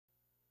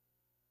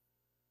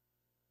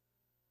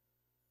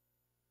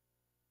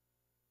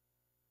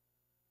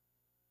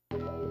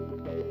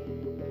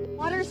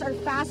Waters are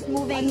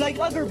fast-moving. Unlike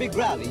other big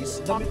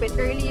rallies, Cockpit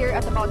earlier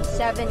at about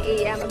 7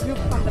 a.m. A group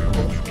from the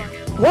Coast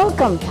Guard.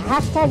 Welcome to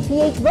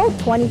 #PHVote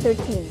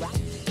 2013.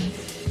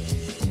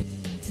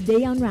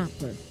 Today on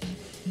Rappler,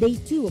 Day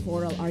 2 of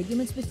oral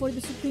arguments before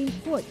the Supreme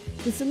Court.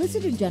 The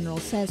Solicitor General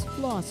says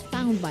flaws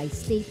found by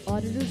state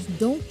auditors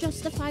don't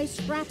justify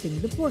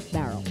scrapping the pork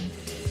barrel.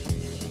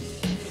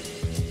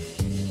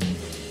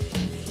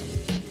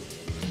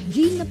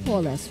 Jeane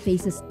Napoles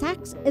faces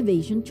tax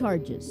evasion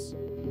charges.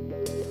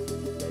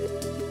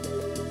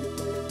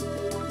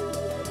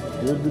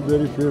 We'll be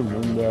very firm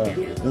and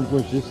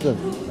inconsistent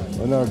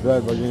on our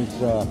drive against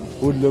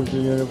hoodlums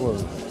in uniform,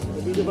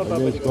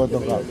 against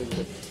cotton cops.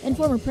 And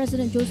former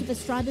President Joseph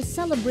Estrada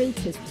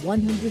celebrates his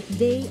 100th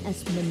day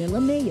as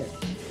Manila mayor.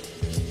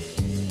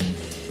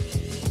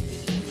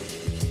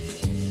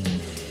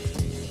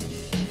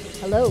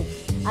 Hello,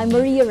 I'm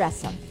Maria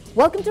Ressa.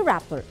 Welcome to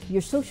Rappler,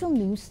 your social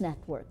news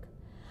network.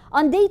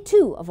 On Day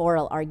 2 of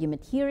oral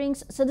argument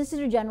hearings,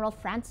 Solicitor General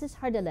Francis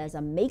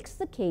Hardaleza makes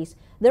the case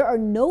there are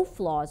no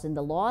flaws in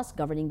the laws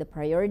governing the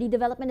Priority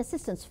Development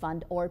Assistance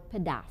Fund, or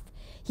PDAF.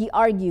 He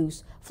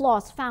argues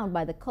flaws found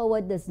by the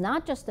COA does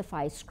not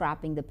justify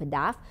scrapping the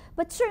PDAF,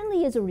 but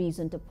certainly is a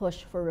reason to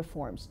push for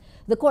reforms.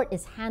 The court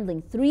is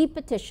handling 3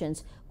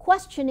 petitions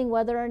questioning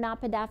whether or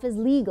not PDAF is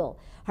legal.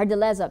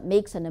 Hardaleza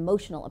makes an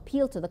emotional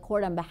appeal to the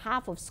court on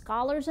behalf of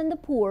scholars and the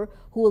poor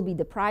who will be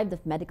deprived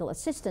of medical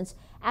assistance,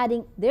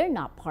 adding they're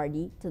not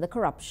party to the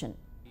corruption.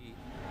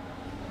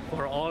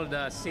 For all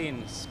the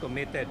sins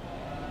committed,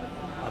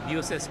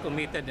 abuses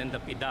committed in the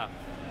PDAF,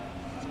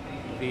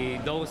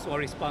 those who are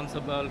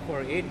responsible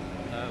for it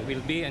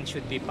will be and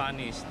should be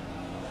punished.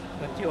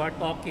 But you are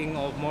talking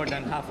of more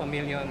than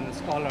 500,000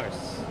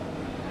 scholars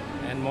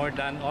and more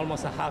than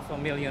almost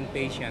 500,000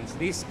 patients.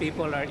 These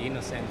people are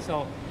innocent.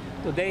 So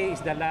today is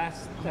the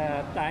last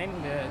time,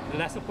 the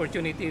last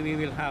opportunity we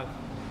will have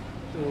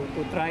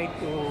to try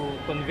to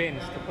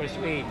convince, to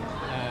persuade,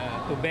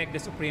 to beg the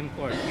Supreme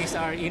Court. These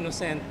are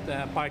innocent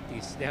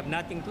parties. They have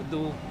nothing to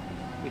do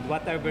with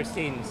whatever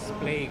sins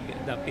plague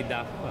the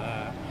PDAF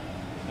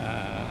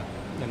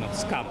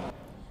scum.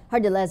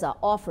 Hardaleza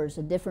offers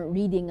a different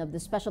reading of the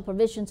special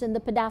provisions in the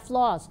PDAF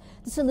laws.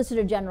 The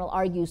Solicitor General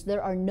argues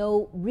there are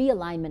no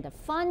realignment of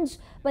funds,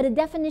 but a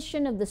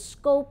definition of the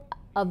scope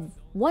of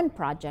one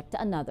project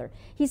to another.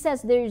 He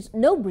says there's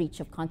no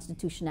breach of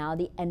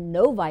constitutionality and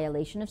no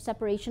violation of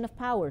separation of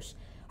powers.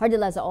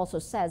 Hardaleza also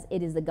says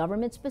it is the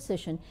government's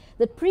position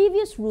that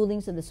previous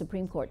rulings of the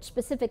Supreme Court,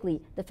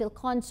 specifically the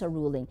Philconsa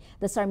ruling,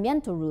 the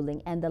Sarmiento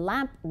ruling, and the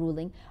Lamp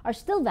ruling, are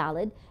still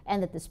valid,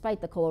 and that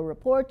despite the COA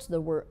reports, there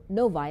were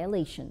no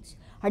violations.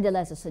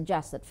 Hardaleza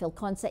suggests that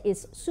Philconsa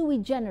is sui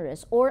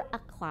generis, or a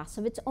class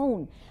of its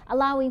own,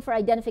 allowing for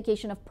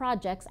identification of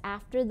projects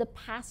after the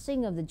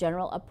passing of the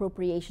General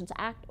Appropriations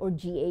Act, or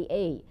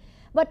GAA.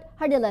 But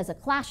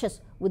Hardaleza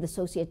clashes with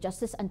Associate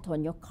Justice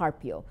Antonio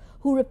Carpio,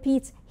 who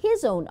repeats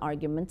his own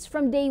arguments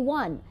from day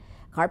 1.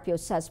 Carpio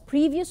says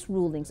previous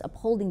rulings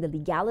upholding the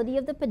legality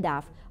of the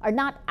PDAF are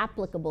not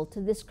applicable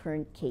to this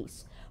current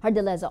case.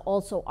 Hardaleza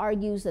also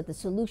argues that the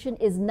solution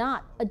is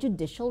not a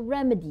judicial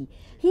remedy.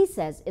 He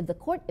says if the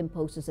court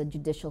imposes a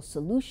judicial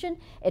solution,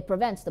 it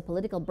prevents the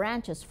political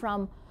branches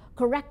from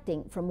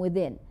correcting from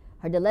within.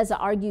 Hardaleza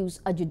argues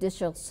a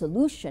judicial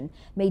solution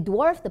may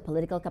dwarf the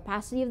political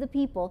capacity of the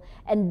people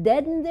and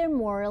deaden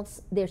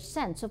their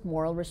sense of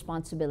moral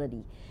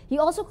responsibility. He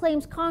also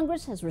claims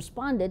Congress has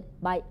responded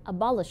by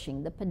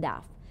abolishing the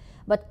PDAF.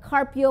 But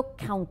Carpio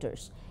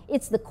counters.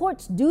 It's the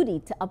court's duty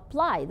to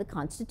apply the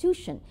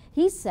Constitution.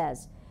 He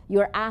says,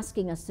 "You're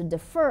asking us to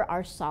defer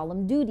our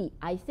solemn duty.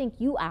 I think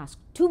you ask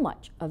too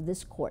much of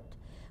this court."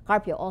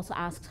 Carpio also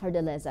asks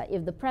Hardaleza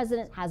if the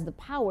president has the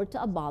power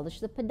to abolish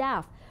the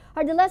PDAF.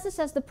 Hardaleza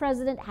says the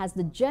president has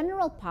the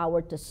general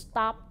power to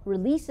stop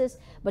releases,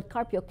 but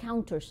Carpio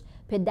counters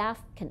PDAF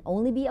can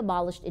only be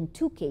abolished in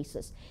 2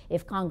 cases: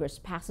 if Congress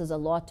passes a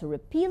law to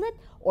repeal it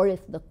or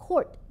if the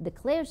court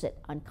declares it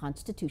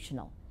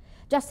unconstitutional.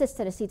 Justice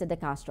Teresita de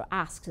Castro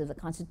asks if the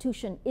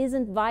Constitution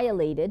isn't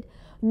violated,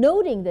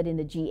 noting that in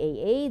the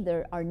GAA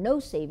there are no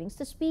savings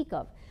to speak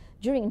of.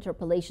 During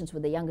interpellations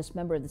with the youngest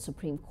member of the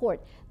Supreme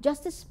Court,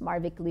 Justice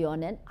Marvic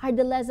Leonen,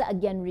 Hardaleza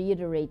again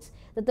reiterates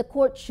that the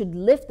court should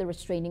lift the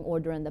restraining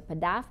order on the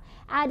PDAF,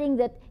 adding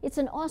that it's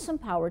an awesome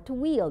power to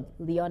wield.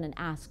 Leonen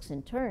asks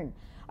in turn,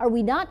 are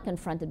we not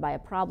confronted by a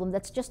problem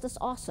that's just as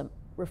awesome,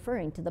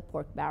 referring to the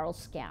pork barrel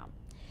scam?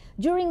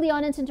 During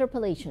Leonen's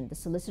interpellation, the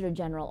Solicitor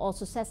General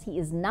also says he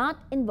is not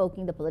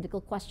invoking the political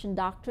question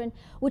doctrine,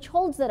 which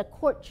holds that a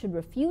court should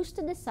refuse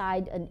to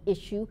decide an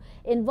issue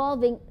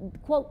involving,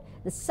 quote,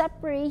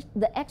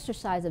 the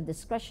exercise of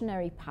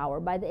discretionary power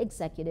by the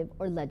executive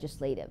or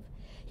legislative.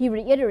 He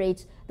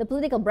reiterates the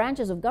political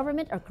branches of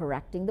government are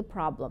correcting the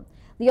problem.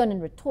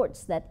 Leonen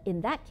retorts that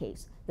in that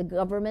case, the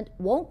government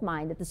won't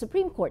mind that the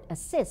Supreme Court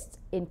assists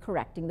in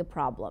correcting the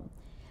problem.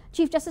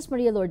 Chief Justice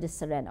Maria Lourdes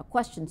Sereno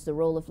questions the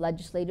role of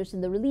legislators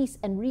in the release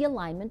and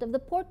realignment of the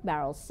pork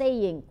barrel,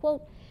 saying,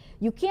 quote,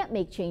 "You can't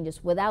make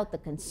changes without the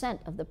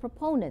consent of the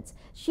proponents."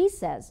 She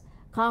says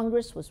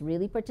Congress was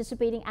really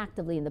participating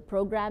actively in the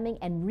programming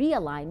and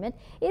realignment.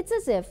 It's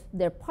as if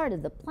they're part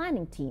of the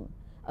planning team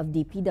of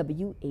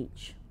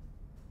DPWH.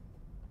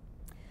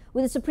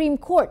 With the Supreme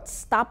Court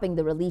stopping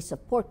the release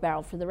of pork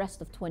barrel for the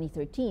rest of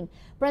 2013,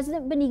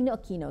 President Benigno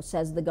Aquino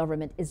says the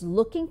government is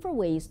looking for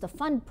ways to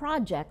fund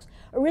projects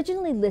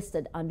originally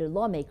listed under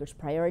lawmakers'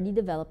 Priority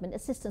Development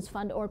Assistance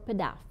Fund, or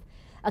PDAF.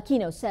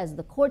 Aquino says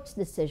the court's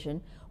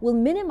decision will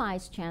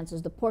minimize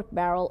chances the pork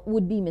barrel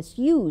would be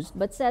misused,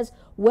 but says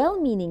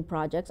well-meaning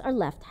projects are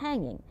left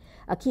hanging.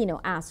 Aquino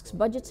asks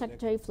Budget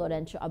Secretary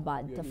Florencio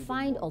Abad to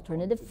find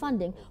alternative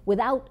funding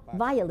without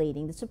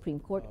violating the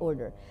Supreme Court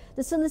order.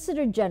 The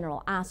Solicitor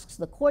General asks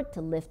the court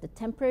to lift the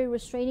temporary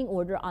restraining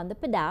order on the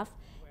PDAF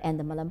and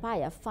the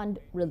Malampaya fund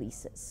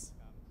releases.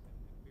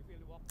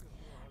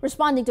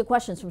 Responding to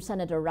questions from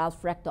Senator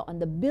Ralph Recto on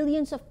the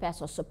billions of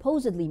pesos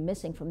supposedly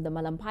missing from the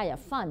Malampaya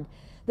fund,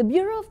 the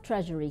Bureau of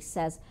Treasury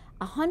says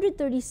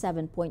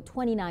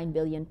 137.29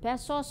 billion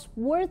pesos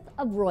worth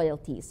of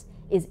royalties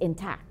is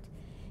intact.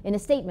 In a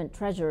statement,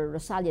 Treasurer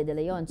Rosalia De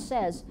Leon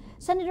says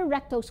Senator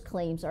Recto's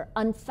claims are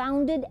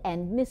unfounded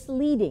and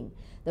misleading.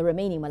 The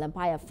remaining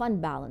Malampaya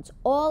fund balance,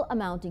 all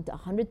amounting to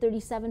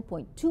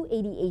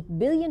 137.288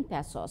 billion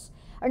pesos,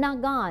 are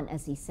not gone,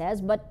 as he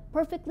says, but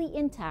perfectly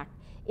intact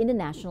in the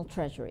National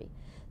Treasury.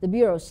 The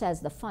Bureau says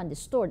the fund is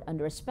stored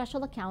under a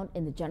special account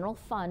in the General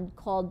Fund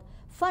called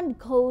Fund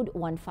Code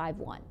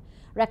 151.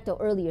 Recto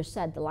earlier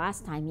said the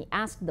last time he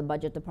asked the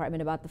Budget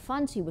Department about the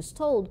funds, he was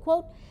told,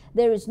 quote,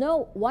 there is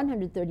no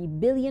 130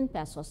 billion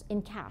pesos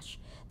in cash.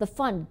 The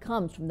fund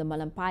comes from the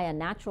Malampaya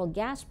natural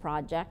gas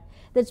project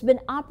that's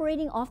been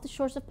operating off the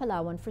shores of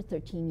Palawan for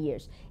 13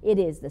 years. It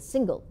is the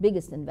single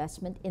biggest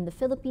investment in the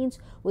Philippines,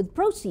 with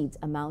proceeds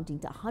amounting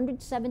to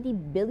 170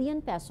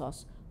 billion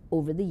pesos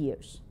over the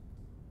years.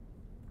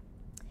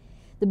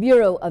 The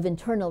Bureau of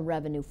Internal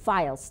Revenue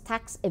files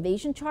tax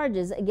evasion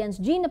charges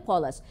against Jeane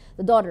Napoles,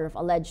 the daughter of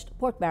alleged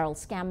pork barrel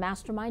scam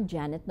mastermind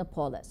Janet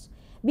Napoles.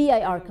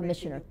 BIR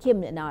Commissioner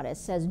Kim Henares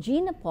says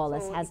Jeane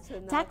Napoles has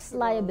tax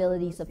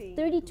liabilities of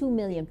 32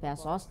 million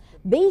pesos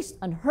based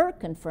on her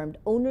confirmed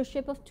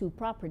ownership of two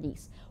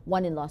properties,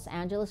 one in Los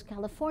Angeles,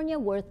 California,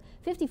 worth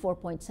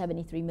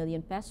 54.73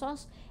 million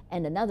pesos,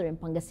 and another in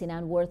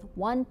Pangasinan worth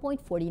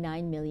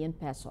 1.49 million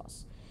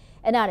pesos.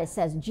 Henares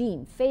says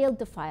Jeane failed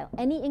to file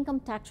any income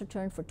tax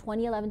return for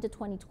 2011 to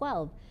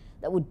 2012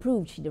 that would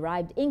prove she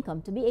derived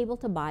income to be able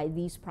to buy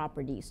these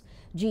properties.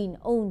 Jeane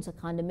owns a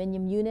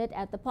condominium unit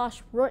at the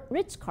posh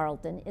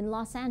Ritz-Carlton in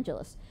Los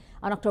Angeles.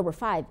 On October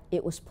 5,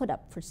 it was put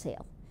up for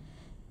sale.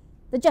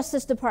 The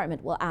Justice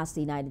Department will ask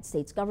the United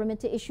States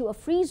government to issue a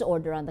freeze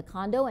order on the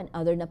condo and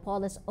other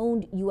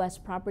Napoles-owned U.S.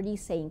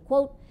 properties, saying,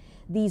 quote,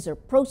 these are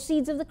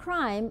proceeds of the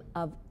crime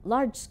of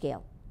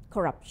large-scale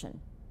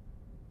corruption.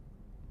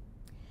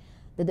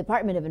 The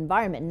Department of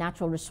Environment and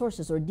Natural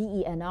Resources, or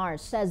DENR,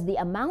 says the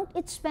amount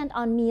it spent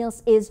on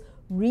meals is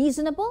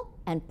reasonable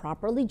and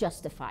properly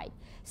justified.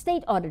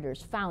 State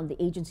auditors found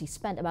the agency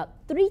spent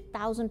about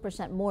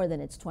 3,000% more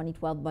than its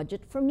 2012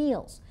 budget for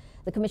meals.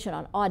 The Commission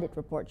on Audit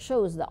report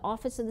shows the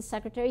Office of the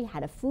Secretary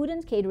had a food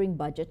and catering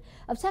budget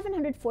of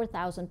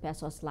 704,000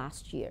 pesos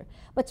last year,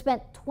 but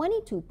spent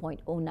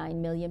 22.09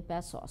 million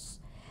pesos.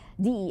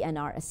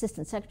 DENR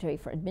Assistant Secretary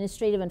for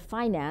Administrative and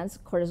Finance,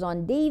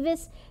 Corazon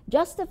Davis,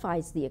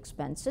 justifies the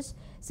expenses,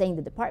 saying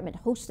the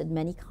department hosted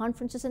many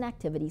conferences and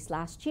activities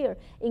last year,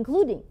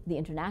 including the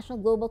International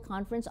Global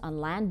Conference on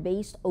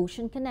Land-Based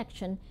Ocean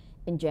Connection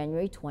in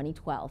January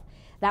 2012.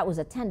 That was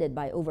attended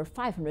by over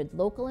 500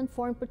 local and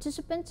foreign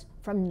participants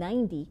from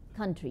 90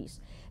 countries.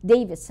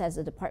 Davis says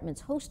the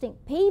department's hosting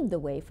paved the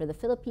way for the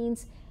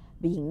Philippines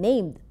being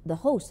named the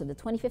host of the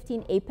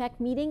 2015 APEC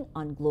meeting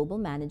on global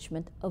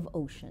management of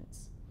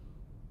oceans.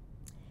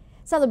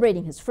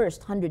 Celebrating his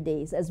first 100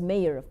 days as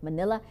mayor of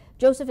Manila,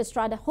 Joseph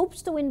Estrada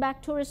hopes to win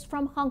back tourists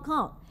from Hong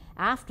Kong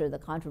after the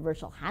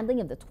controversial handling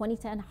of the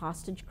 2010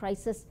 hostage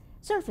crisis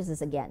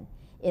surfaces again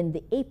in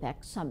the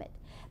APEC summit.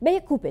 Bea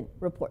Cupin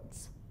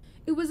reports.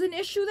 It was an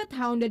issue that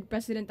hounded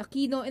President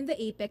Aquino in the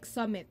APEC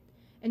summit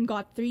and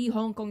got 3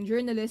 Hong Kong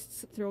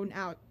journalists thrown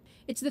out.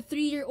 It's the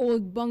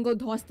 3-year-old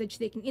bungled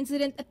hostage-taking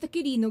incident at the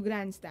Quirino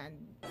Grandstand.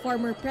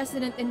 Former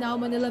President and now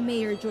Manila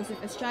Mayor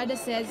Joseph Estrada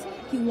says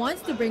he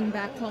wants to bring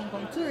back Hong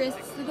Kong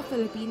tourists to the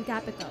Philippine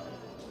capital.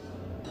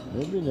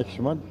 Maybe next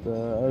month.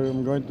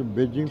 I'm going to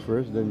Beijing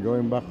first, then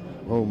going back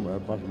home,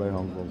 pass by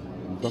Hong Kong,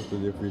 and talk to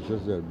the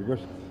officials there because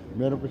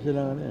meron pa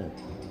silang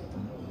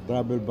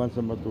travel ban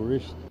sa mga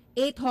tourists.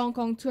 8 Hong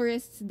Kong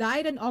tourists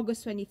died on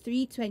August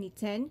 23,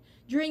 2010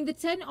 during the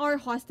 10-hour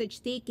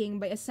hostage-taking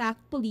by a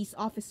sacked police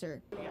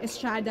officer.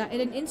 Estrada, in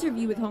an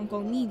interview with Hong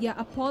Kong media,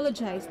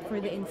 apologized for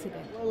the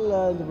incident.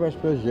 Well, in the first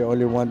place, they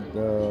only want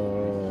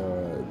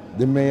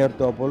the mayor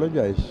to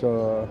apologize.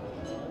 So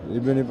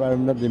even if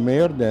I'm not the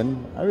mayor,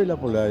 then I will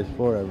apologize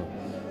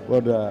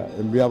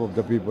in behalf of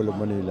the people of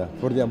Manila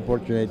for the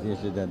unfortunate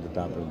incident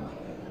that happened.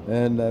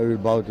 And I will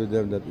bow to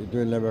them that it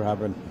will never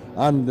happen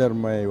under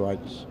my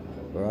watch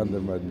or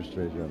under my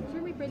administration.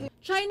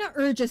 China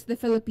urges the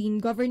Philippine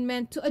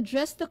government to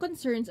address the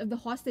concerns of the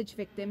hostage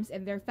victims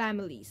and their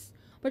families.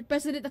 But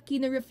President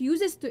Aquino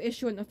refuses to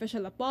issue an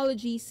official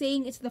apology,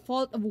 saying it's the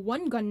fault of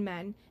one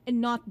gunman and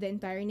not the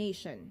entire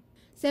nation.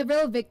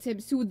 Several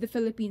victims sued the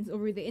Philippines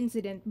over the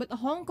incident, but a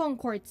Hong Kong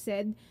court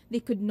said they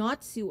could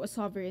not sue a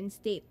sovereign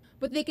state.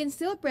 But they can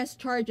still press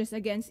charges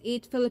against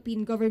 8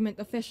 Philippine government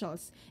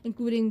officials,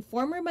 including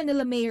former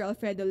Manila Mayor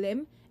Alfredo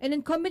Lim and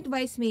incumbent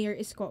Vice Mayor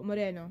Isko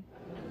Moreno.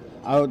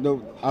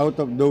 Out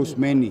of those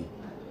many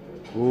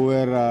who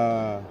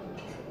were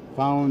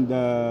found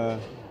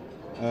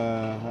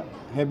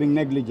having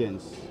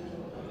negligence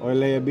or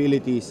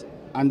liabilities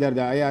under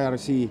the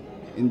IRC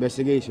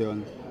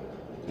investigation,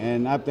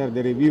 and after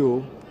the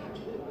review,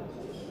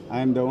 I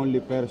am the only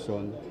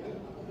person.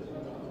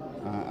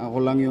 Ako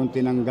lang yung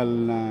tinanggal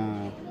na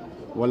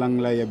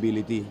walang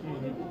liability.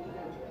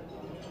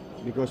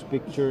 Because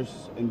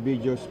pictures and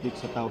videos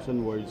speaks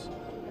 1,000 words,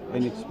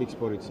 and it speaks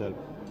for itself.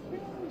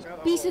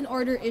 Peace and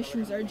order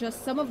issues are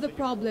just some of the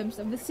problems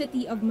of the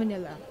city of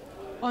Manila.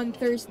 On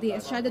Thursday,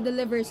 Estrada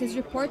delivers his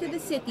report to the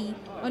city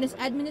on his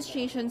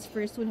administration's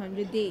first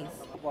 100 days.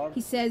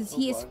 He says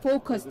he is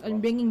focused on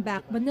bringing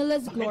back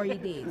Manila's glory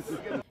days.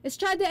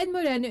 Estrada and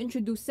Moreno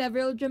introduced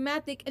several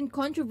dramatic and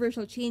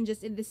controversial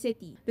changes in the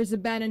city. There's a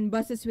ban on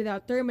buses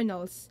without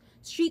terminals,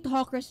 street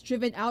hawkers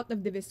driven out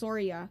of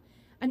Divisoria,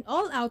 an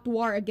all-out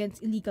war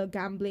against illegal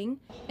gambling,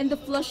 and the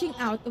flushing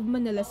out of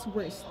Manila's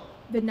worst,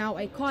 the now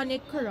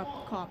iconic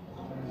corrupt cop.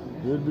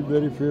 We'll be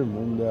very firm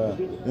and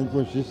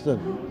inconsistent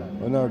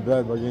on our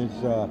drive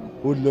against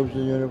hoodlums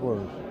in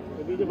uniforms,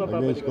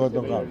 against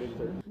cotton cops.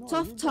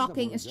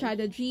 Tough-talking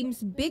Estrada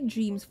dreams big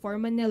dreams for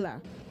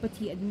Manila, but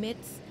he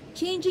admits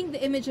changing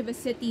the image of a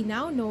city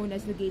now known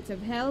as the Gates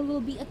of Hell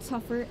will be a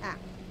tougher act.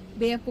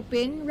 Bea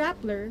Cupin,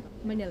 Rappler,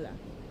 Manila.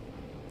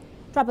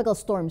 Tropical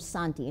storm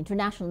Santi,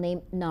 international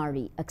name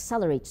Nari,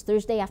 accelerates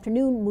Thursday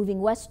afternoon,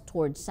 moving west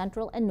towards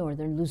central and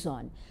northern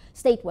Luzon.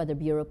 State Weather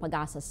Bureau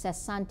Pagasa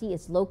says Santi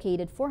is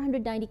located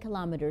 490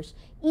 kilometers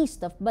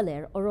east of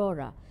Baler,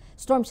 Aurora.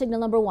 Storm signal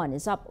number 1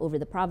 is up over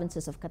the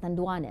provinces of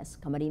Catanduanes,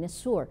 Camarines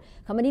Sur,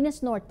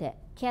 Camarines Norte,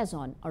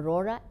 Quezon,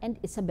 Aurora, and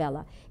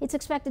Isabela. It's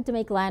expected to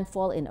make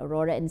landfall in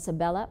Aurora and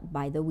Isabela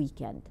by the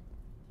weekend.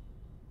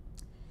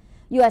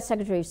 U.S.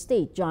 Secretary of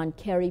State John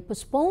Kerry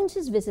postpones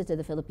his visit to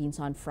the Philippines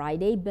on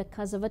Friday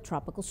because of a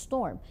tropical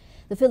storm.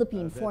 The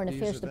Philippine Foreign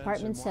Affairs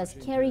Department says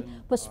Kerry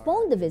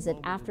postponed the visit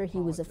after he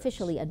was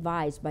officially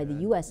advised by the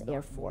U.S.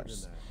 Air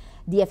Force.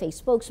 DFA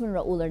spokesman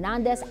Raul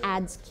Hernandez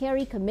adds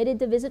Kerry committed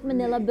to visit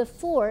Manila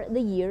before the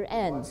year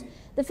ends.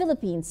 The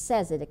Philippines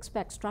says it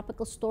expects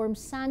tropical storm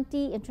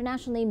Santi,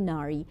 international name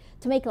Nari,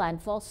 to make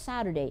landfall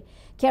Saturday.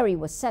 Kerry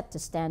was set to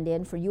stand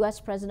in for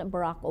U.S. President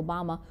Barack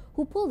Obama,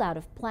 who pulled out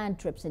of planned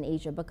trips in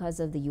Asia because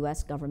of the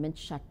U.S. government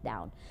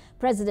shutdown.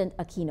 President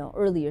Aquino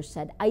earlier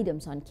said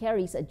items on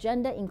Kerry's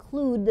agenda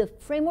include the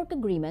framework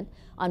agreement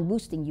on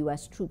boosting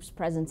U.S. troops'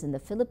 presence in the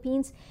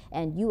Philippines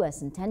and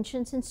U.S.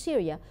 intentions in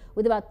Syria,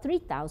 with about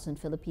 3,000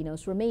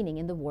 Filipinos remaining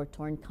in the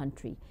war-torn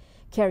country.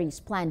 Kerry's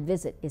planned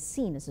visit is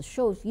seen as a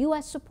show of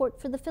U.S. support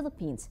for the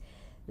Philippines.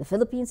 The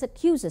Philippines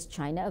accuses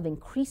China of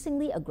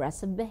increasingly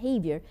aggressive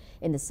behavior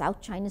in the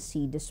South China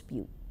Sea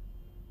dispute.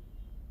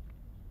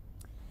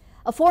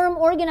 A forum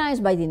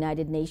organized by the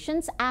United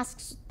Nations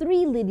asks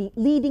 3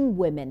 leading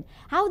women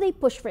how they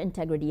push for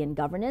integrity and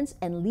governance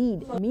and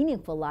lead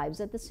meaningful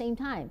lives at the same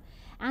time.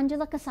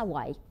 Angela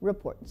Kasaway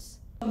reports.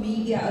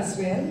 Media as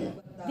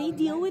well. They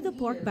deal with the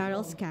pork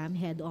barrel scam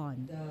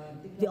head-on.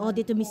 They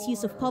audit the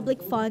misuse of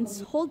public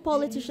funds, hold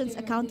politicians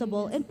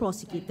accountable, and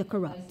prosecute the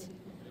corrupt.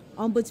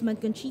 Ombudsman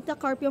Conchita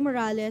Carpio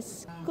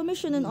Morales,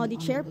 Commission on Audit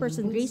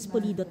Chairperson Grace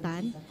Pulido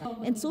Tan,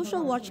 and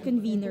Social Watch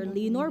convener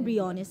Leonor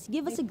Briones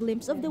give us a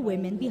glimpse of the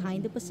women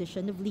behind the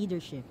position of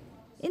leadership.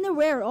 In a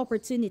rare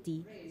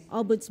opportunity,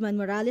 Ombudsman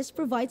Morales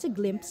provides a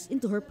glimpse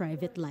into her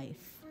private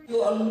life.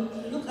 You all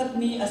look at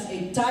me as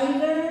a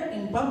tiger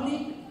in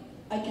public.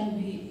 I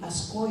can be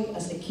as coy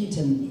as a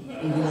kitten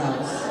in the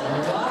house.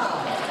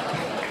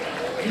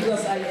 Wow!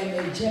 Because I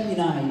am a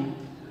Gemini,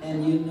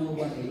 and you know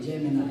what a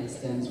Gemini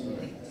stands for.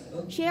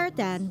 Chair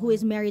Tan, who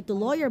is married to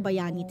lawyer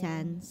Bayani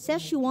Tan,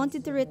 says she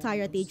wanted to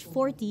retire at age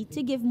 40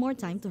 to give more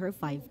time to her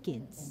 5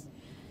 kids.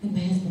 And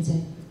my husband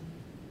said,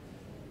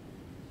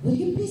 will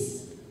you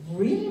please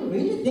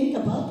really think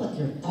about what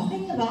you're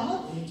talking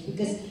about?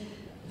 Because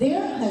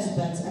their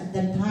husbands at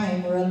that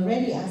time were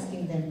already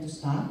asking them to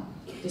stop,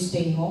 to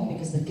stay home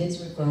because the kids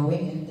were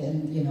growing and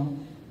then, you know,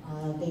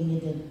 they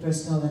needed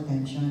personal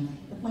attention.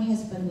 But my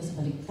husband was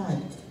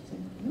baliktad.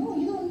 No,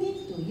 you don't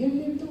need to.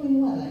 You're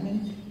doing well. I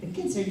mean, the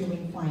kids are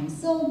doing fine.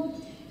 So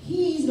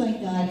he's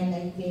like that, and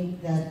I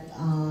think that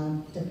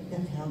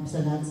that helps a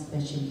lot,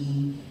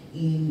 especially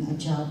in a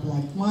job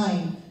like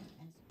mine.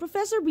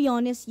 Professor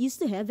Briones used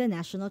to head the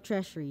National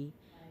Treasury.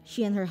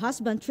 She and her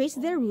husband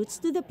traced their roots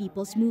to the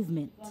People's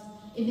Movement.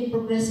 In the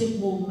progressive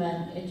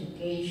movement,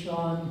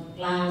 education,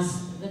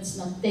 class, that's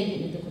not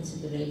taken into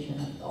consideration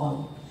at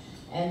all.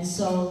 And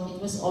so it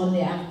was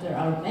only after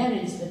our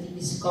marriage that he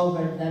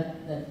discovered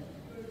that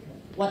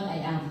what I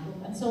am.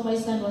 And so my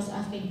son was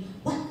asking,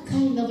 what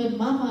kind of a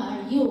mama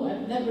are you?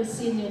 I've never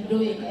seen you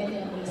doing any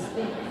of these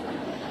things.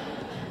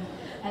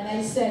 And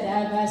I said,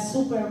 I'm a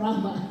super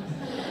mama.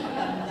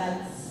 And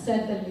that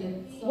settled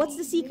it. So What's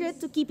the secret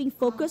to keeping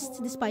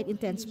focused despite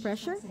intense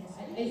pressure?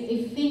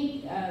 I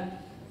think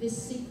the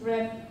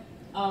secret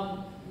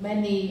of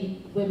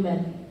many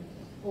women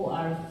who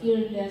are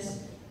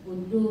fearless, who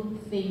do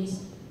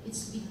things,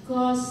 it's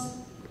because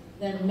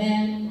their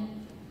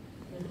men,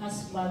 their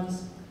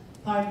husbands,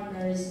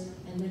 partners,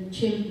 and their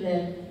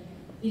children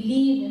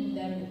believe in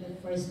them in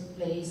the first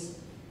place,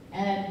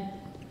 and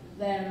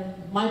their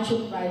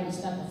macho pride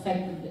is not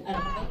affected.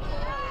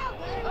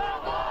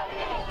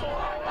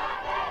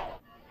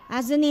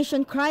 As the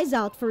nation cries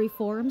out for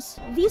reforms,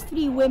 these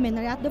three women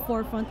are at the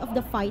forefront of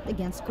the fight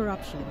against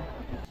corruption.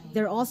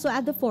 They're also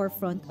at the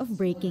forefront of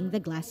breaking the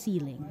glass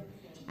ceiling.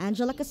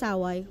 Angela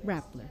Kasaway,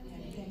 Rappler.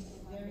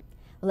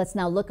 Let's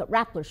now look at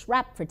Rappler's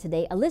Wrap for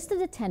today, a list of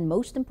the 10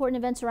 most important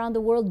events around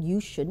the world you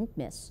shouldn't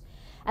miss.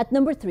 At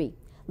number 3,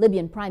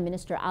 Libyan Prime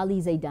Minister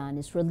Ali Zaidan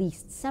is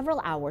released several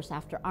hours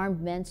after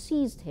armed men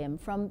seized him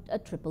from a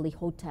Tripoli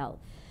hotel.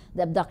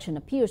 The abduction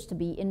appears to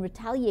be in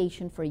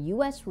retaliation for a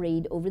U.S.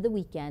 raid over the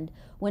weekend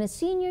when a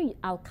senior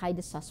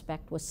al-Qaeda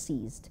suspect was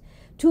seized.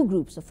 2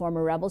 groups of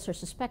former rebels are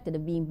suspected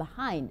of being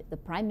behind the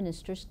Prime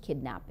Minister's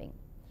kidnapping.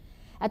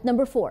 At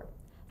number 4,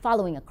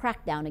 following a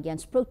crackdown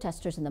against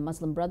protesters in the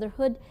Muslim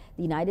Brotherhood,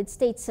 the United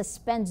States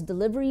suspends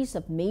deliveries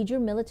of major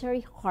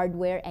military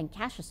hardware and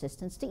cash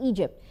assistance to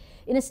Egypt.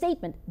 In a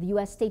statement, the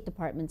U.S. State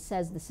Department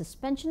says the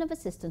suspension of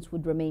assistance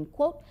would remain,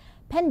 quote,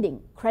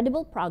 pending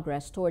credible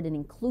progress toward an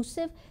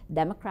inclusive,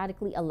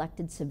 democratically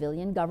elected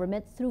civilian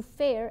government through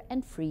fair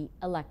and free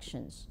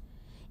elections.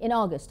 In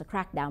August, a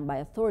crackdown by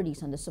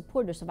authorities on the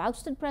supporters of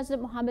ousted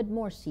President Mohamed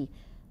Morsi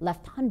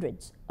left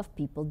hundreds of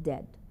people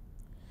dead.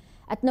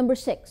 At number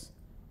 6,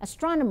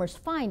 astronomers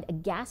find a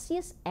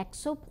gaseous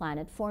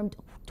exoplanet formed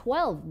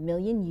 12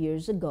 million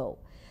years ago.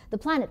 The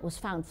planet was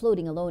found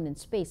floating alone in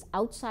space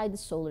outside the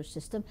solar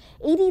system,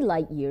 80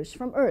 light years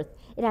from Earth.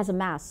 It has a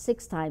mass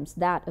 6 times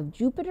that of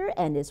Jupiter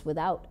and is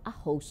without a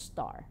host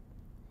star.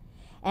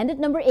 And at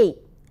number 8,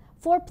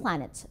 4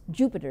 planets,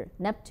 Jupiter,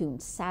 Neptune,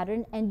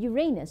 Saturn, and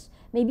Uranus,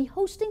 may be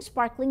hosting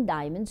sparkling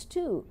diamonds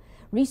too.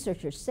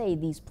 Researchers say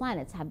these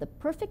planets have the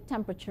perfect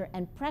temperature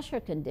and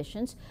pressure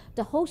conditions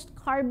to host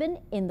carbon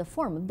in the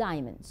form of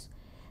diamonds.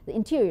 The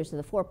interiors of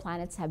the 4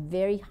 planets have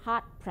very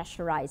hot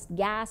pressurized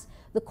gas.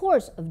 The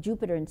cores of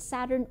Jupiter and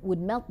Saturn would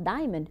melt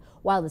diamond,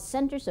 while the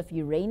centers of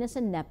Uranus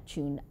and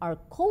Neptune are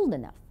cold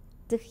enough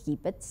to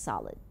keep it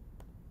solid.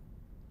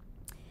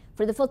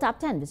 For the full top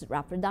 10, visit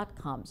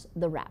Rappler.com's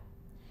The Wrap.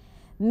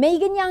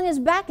 Megan Young is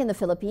back in the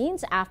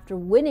Philippines after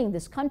winning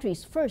this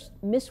country's first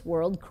Miss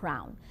World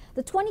crown.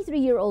 The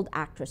 23-year-old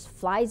actress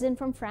flies in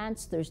from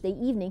France Thursday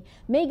evening.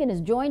 Megan is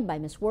joined by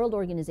Miss World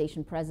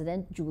Organization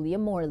President Julia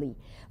Morley.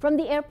 From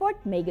the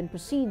airport, Megan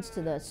proceeds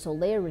to the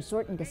Solaire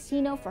Resort and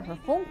Casino for her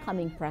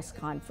homecoming press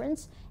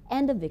conference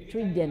and a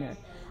victory dinner.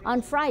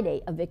 On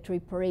Friday, a victory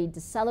parade to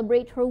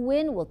celebrate her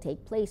win will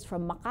take place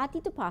from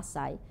Makati to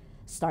Pasay,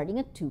 starting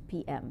at 2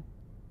 p.m.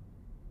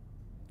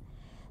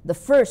 The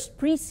first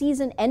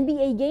preseason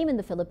NBA game in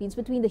the Philippines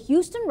between the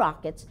Houston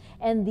Rockets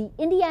and the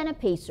Indiana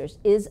Pacers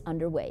is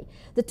underway.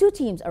 The 2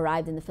 teams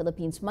arrived in the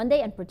Philippines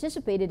Monday and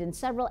participated in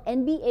several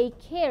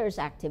NBA Cares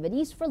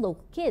activities for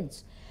local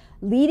kids.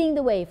 Leading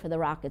the way for the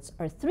Rockets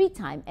are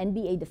 3-time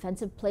NBA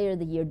Defensive Player of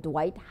the Year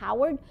Dwight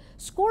Howard,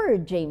 scorer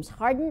James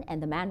Harden,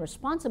 and the man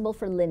responsible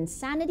for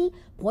Linsanity,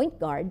 point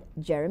guard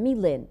Jeremy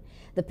Lin.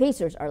 The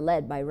Pacers are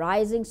led by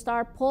rising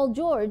star Paul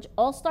George,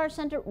 all-star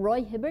center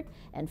Roy Hibbert,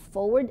 and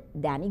forward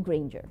Danny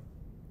Granger.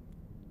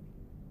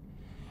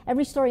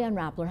 Every story on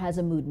Rappler has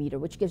a mood meter,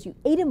 which gives you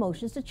 8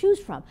 emotions to choose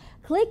from.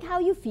 Click how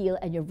you feel,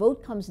 and your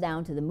vote comes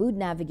down to the mood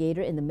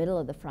navigator in the middle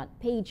of the front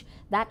page.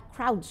 That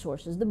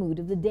crowdsources the mood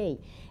of the day.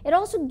 It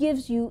also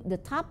gives you the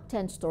top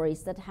 10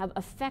 stories that have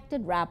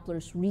affected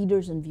Rappler's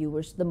readers and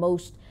viewers the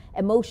most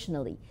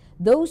emotionally.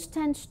 Those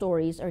 10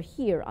 stories are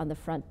here on the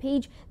front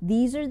page.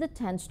 These are the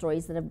 10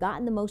 stories that have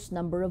gotten the most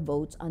number of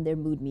votes on their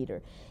mood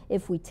meter.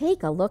 If we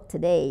take a look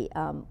today,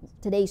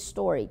 today's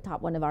story,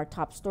 one of our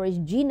top stories,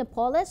 Jeane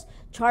Napoles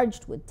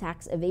charged with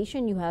tax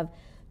evasion. You have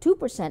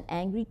 2%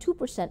 angry,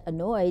 2%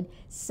 annoyed,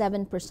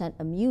 7%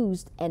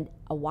 amused, and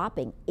a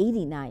whopping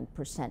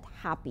 89%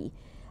 happy.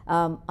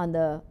 On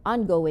the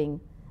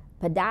ongoing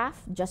PDAF,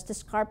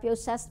 Justice Carpio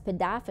says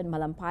PDAF and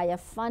Malampaya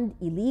fund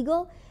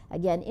illegal.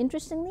 Again,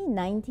 interestingly,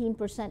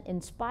 19%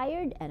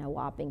 inspired and a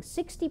whopping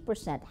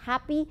 60%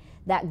 happy.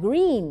 That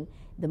green,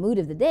 the mood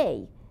of the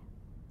day,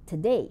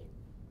 today,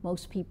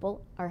 most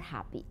people are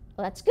happy.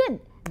 Well, that's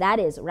good. That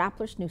is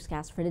Rappler's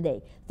Newscast for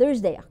today,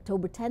 Thursday,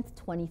 October 10th,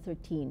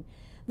 2013.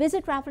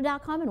 Visit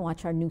Rappler.com and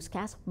watch our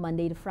newscast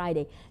Monday to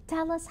Friday.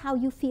 Tell us how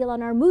you feel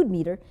on our mood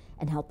meter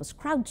and help us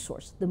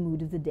crowdsource the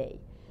mood of the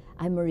day.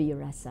 I'm Maria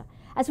Ressa.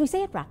 As we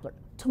say at Rappler,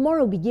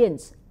 tomorrow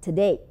begins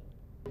today.